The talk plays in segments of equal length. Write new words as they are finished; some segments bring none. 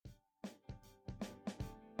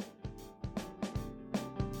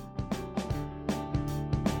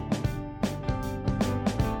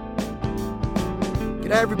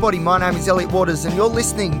G'day everybody, my name is Elliot Waters and you're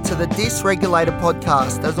listening to the Dysregulator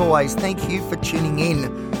podcast. As always, thank you for tuning in.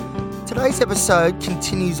 Today's episode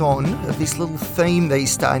continues on of this little theme that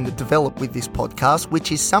he's starting to develop with this podcast,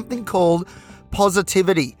 which is something called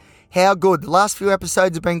positivity. How good. The last few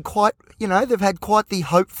episodes have been quite, they've had quite the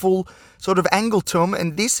hopeful sort of angle to them,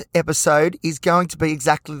 and this episode is going to be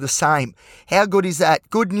exactly the same. How good is that?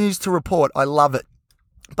 Good news to report. I love it.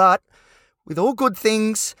 But with all good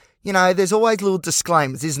things, there's always little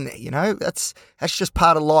disclaimers, isn't there? That's just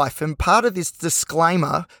part of life. And part of this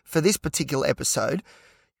disclaimer for this particular episode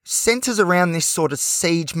centers around this sort of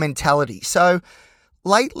siege mentality. So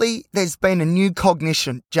lately there's been a new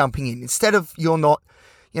cognition jumping in. Instead of you're not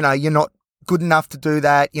good enough to do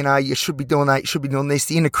that, you should be doing that, you should be doing this,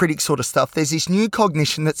 the inner critic sort of stuff. There's this new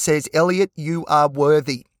cognition that says, Elliot, you are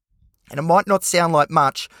worthy. And it might not sound like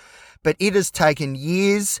much, but it has taken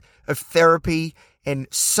years of therapy and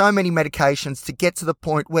so many medications to get to the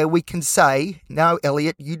point where we can say, no,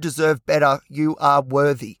 Elliot, you deserve better. You are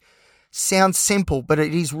worthy. Sounds simple, but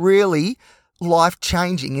it is really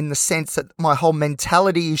life-changing in the sense that my whole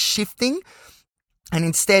mentality is shifting. And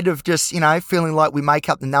instead of just, feeling like we make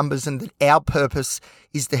up the numbers and that our purpose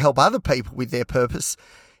is to help other people with their purpose,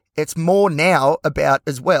 it's more now about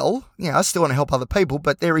as well, I still want to help other people,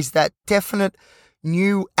 but there is that definite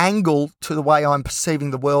new angle to the way I'm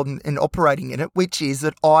perceiving the world and operating in it, which is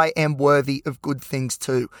that I am worthy of good things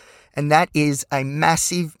too. And that is a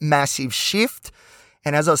massive, massive shift.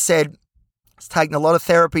 And as I said, it's taken a lot of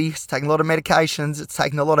therapy, it's taken a lot of medications, it's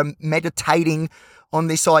taken a lot of meditating on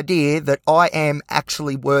this idea that I am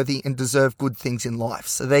actually worthy and deserve good things in life.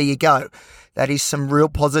 So there you go. That is some real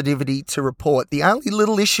positivity to report. The only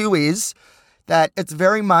little issue is that it's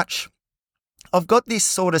very much, I've got this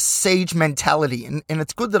sort of siege mentality, and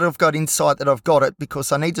it's good that I've got insight that I've got it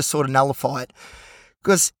because I need to sort of nullify it,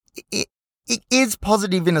 because it is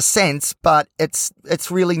positive in a sense, but it's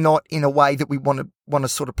really not in a way that we want to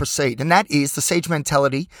sort of proceed. And that is the siege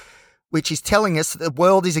mentality, which is telling us that the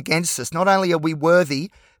world is against us. Not only are we worthy,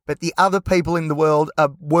 but the other people in the world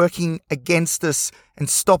are working against us and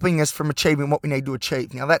stopping us from achieving what we need to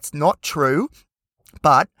achieve. Now, that's not true,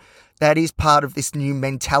 but that is part of this new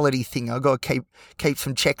mentality thing. I've got to keep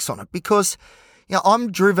some checks on it because,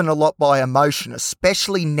 I'm driven a lot by emotion,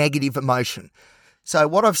 especially negative emotion. So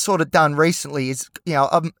what I've sort of done recently is,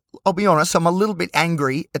 I'll be honest, I'm a little bit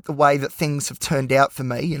angry at the way that things have turned out for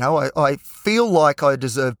me. I feel like I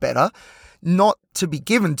deserve better, not to be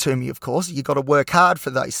given to me, of course. You've got to work hard for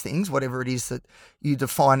those things, whatever it is that you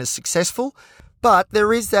define as successful. But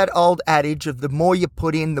there is that old adage of the more you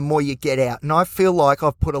put in, the more you get out. And I feel like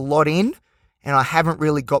I've put a lot in and I haven't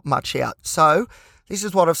really got much out. So this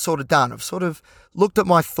is what I've sort of done. I've sort of looked at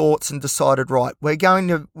my thoughts and decided, right, we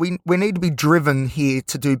need to be driven here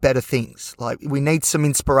to do better things. Like we need some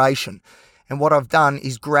inspiration. And what I've done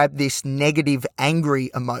is grab this negative, angry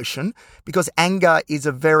emotion, because anger is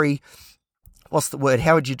a very, what's the word?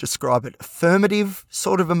 How would you describe it? Affirmative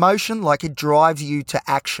sort of emotion, like it drives you to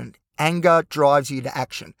action. Anger drives you to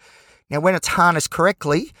action. Now, when it's harnessed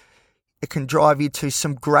correctly, it can drive you to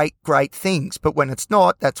some great, great things. But when it's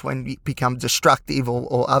not, that's when you become destructive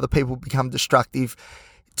or other people become destructive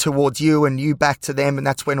towards you and you back to them. And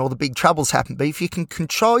that's when all the big troubles happen. But if you can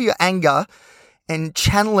control your anger and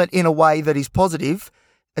channel it in a way that is positive,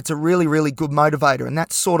 it's a really, really good motivator. And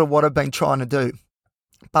that's sort of what I've been trying to do.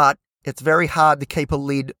 But it's very hard to keep a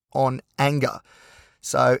lid on anger.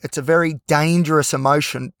 So it's a very dangerous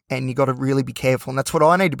emotion and you got to really be careful. And that's what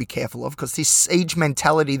I need to be careful of, because this siege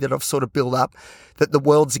mentality that I've sort of built up, that the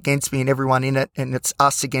world's against me and everyone in it and it's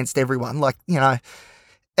us against everyone.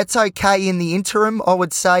 It's okay in the interim, I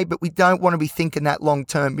would say, but we don't want to be thinking that long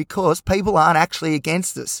term because people aren't actually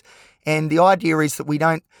against us. And the idea is that we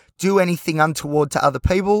don't do anything untoward to other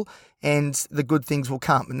people and the good things will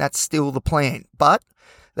come. And that's still the plan. But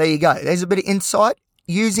there you go. There's a bit of insight.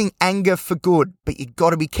 Using anger for good, but you've got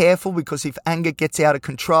to be careful because if anger gets out of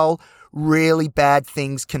control, really bad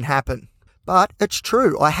things can happen. But it's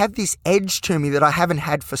true. I have this edge to me that I haven't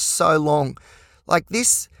had for so long. Like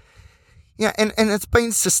this, and it's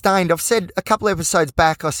been sustained. I've said a couple episodes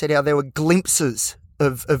back, I said how there were glimpses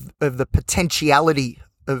of the potentiality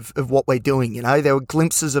of what we're doing. There were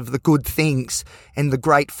glimpses of the good things and the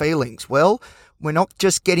great feelings. Well, we're not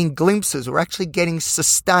just getting glimpses, we're actually getting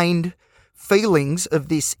sustained feelings of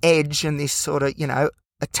this edge and this sort of,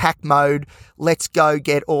 attack mode. Let's go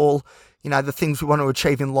get all, the things we want to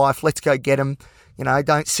achieve in life. Let's go get them.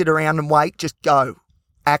 Don't sit around and wait. Just go.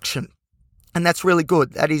 Action. And that's really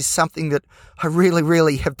good. That is something that I really,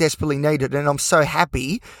 really have desperately needed. And I'm so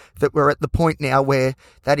happy that we're at the point now where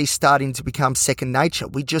that is starting to become second nature.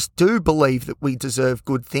 We just do believe that we deserve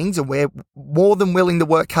good things, and we're more than willing to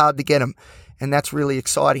work hard to get them. And that's really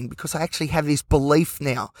exciting because I actually have this belief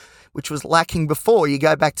now, which was lacking before. You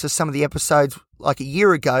go back to some of the episodes like a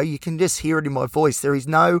year ago, you can just hear it in my voice. There's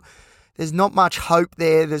not much hope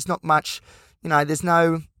there. There's not much, there's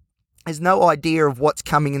no idea of what's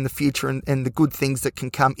coming in the future and the good things that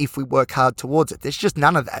can come if we work hard towards it. There's just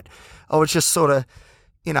none of that. I was just sort of,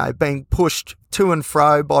 being pushed to and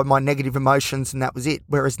fro by my negative emotions, and that was it.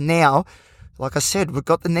 Whereas now, like I said, we've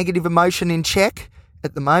got the negative emotion in check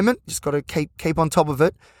at the moment. Just got to keep on top of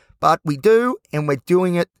it. But we do, and we're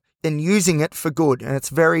doing it and using it for good. And it's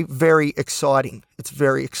very, very exciting. It's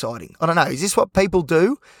very exciting. I don't know. Is this what people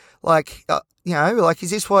do? Is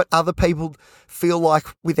this what other people feel like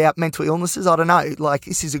without mental illnesses? I don't know.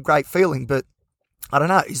 This is a great feeling, but I don't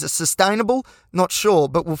know. Is it sustainable? Not sure,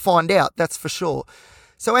 but we'll find out. That's for sure.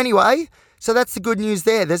 So anyway, that's the good news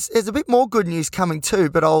there. There's a bit more good news coming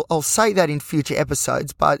too, but I'll say that in future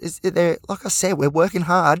episodes. But like I said, we're working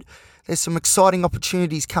hard. There's some exciting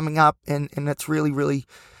opportunities coming up, and it's really, really,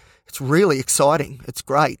 it's really exciting. It's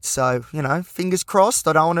great. So, fingers crossed.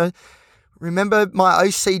 I don't want to remember my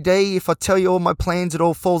OCD. If I tell you all my plans, it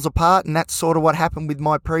all falls apart, and that's sort of what happened with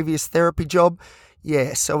my previous therapy job.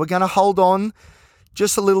 Yeah, so we're going to hold on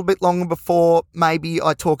just a little bit longer before maybe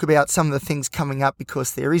I talk about some of the things coming up,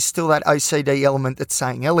 because there is still that OCD element that's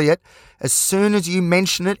saying, Elliot, as soon as you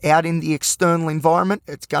mention it out in the external environment,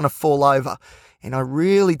 it's going to fall over. And I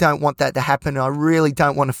really don't want that to happen. I really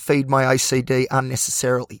don't want to feed my OCD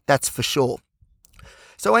unnecessarily. That's for sure.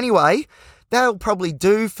 So anyway, that'll probably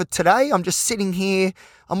do for today. I'm just sitting here.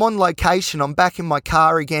 I'm on location. I'm back in my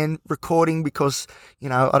car again recording because,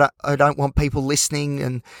 I don't want people listening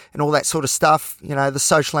and all that sort of stuff. The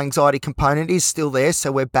social anxiety component is still there.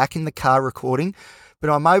 So we're back in the car recording. But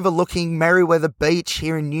I'm overlooking Merriweather Beach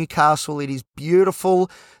here in Newcastle. It is beautiful.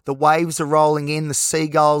 The waves are rolling in, the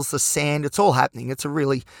seagulls, the sand. It's all happening. It's a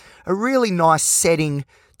really nice setting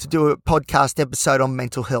to do a podcast episode on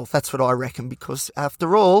mental health. That's what I reckon, because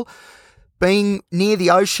after all, being near the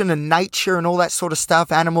ocean and nature and all that sort of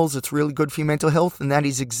stuff, animals, it's really good for your mental health, and that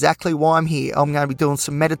is exactly why I'm here. I'm going to be doing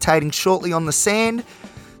some meditating shortly on the sand,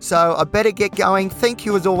 so I better get going. Thank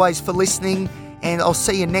you as always for listening, and I'll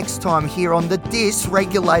see you next time here on the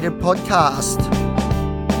Dysregulated Podcast.